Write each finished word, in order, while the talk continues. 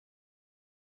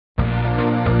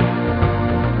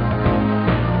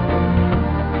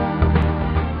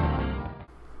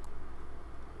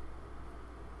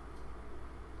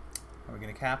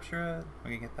capture it?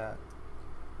 We can get that.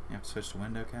 You have to switch to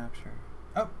window capture.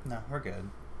 Oh, no, we're good.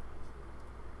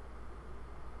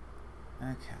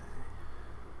 Okay.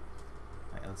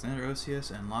 By Alexander Osius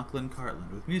and Lachlan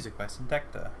Cartland, with music by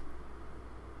Syndecta.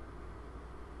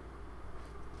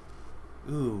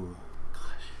 Ooh,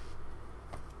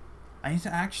 gosh. I need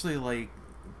to actually, like,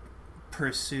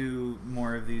 pursue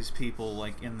more of these people,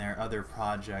 like, in their other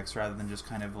projects, rather than just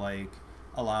kind of, like,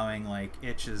 allowing, like,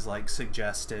 Itch's, like,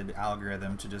 suggested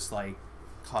algorithm to just, like,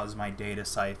 cause my data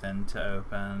siphon to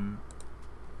open.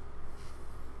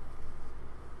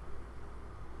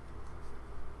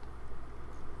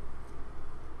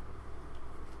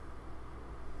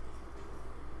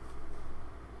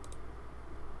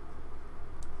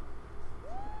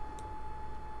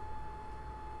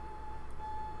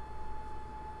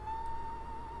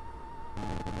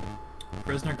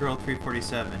 Prisoner Girl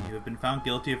 347, you have been found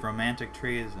guilty of romantic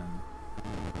treason.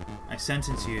 I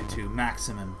sentence you to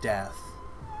maximum death.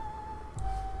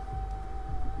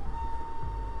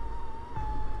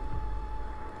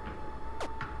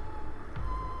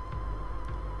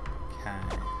 Okay.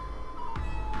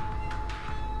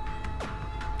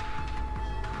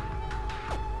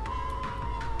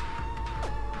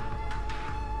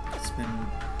 It's been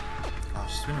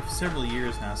several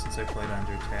years now since I played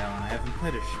Undertale, and I haven't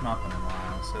played a shmup in a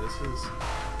while, so this is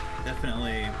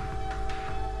definitely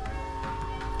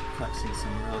flexing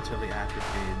some relatively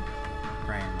atrophied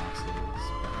brain muscles,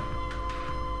 but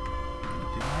I'm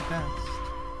gonna do my best.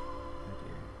 Oh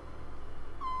dear.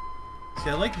 See,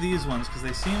 I like these ones because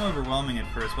they seem overwhelming at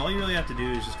first, but all you really have to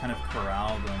do is just kind of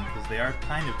corral them, because they are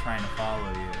kind of trying to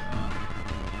follow you.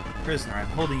 Prisoner, I'm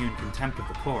holding you in contempt of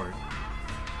the court.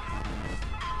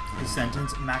 The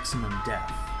sentence, maximum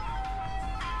death.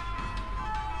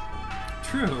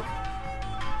 True.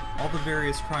 All the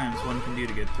various crimes one can do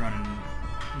to get thrown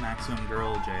in maximum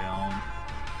girl jail.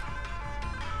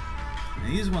 And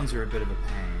these ones are a bit of a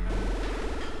pain.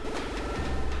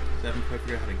 I haven't quite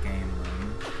figured out how to game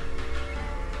them.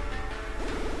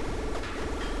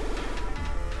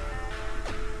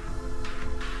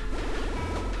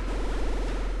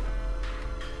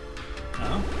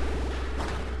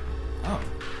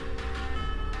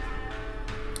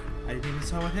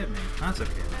 That's how it hit me. That's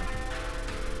okay.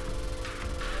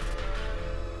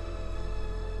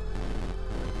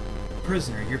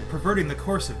 Prisoner, you're perverting the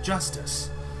course of justice.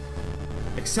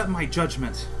 Accept my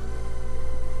judgment.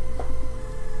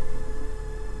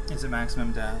 Is it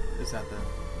maximum death? Is that the...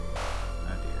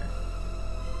 Oh dear.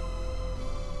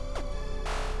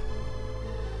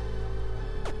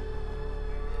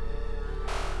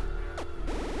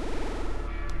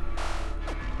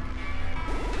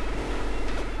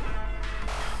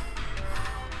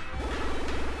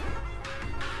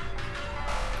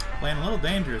 Playing a little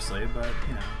dangerously, but,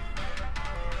 you know,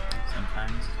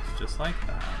 sometimes it's just like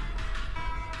that.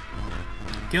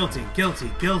 Guilty,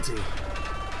 guilty, guilty!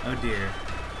 Oh dear.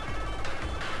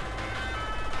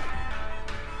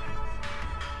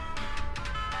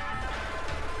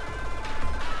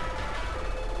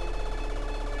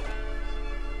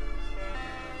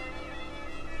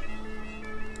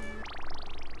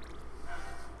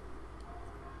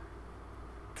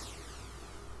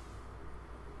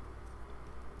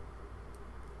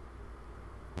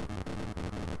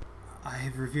 I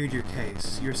have reviewed your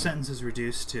case. Your sentence is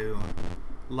reduced to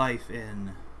life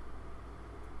in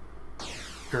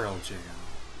Girljail.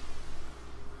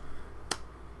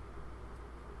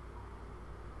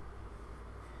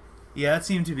 Yeah, that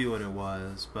seemed to be what it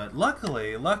was, but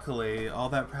luckily, all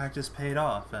that practice paid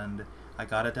off, and I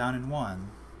got it down in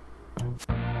one.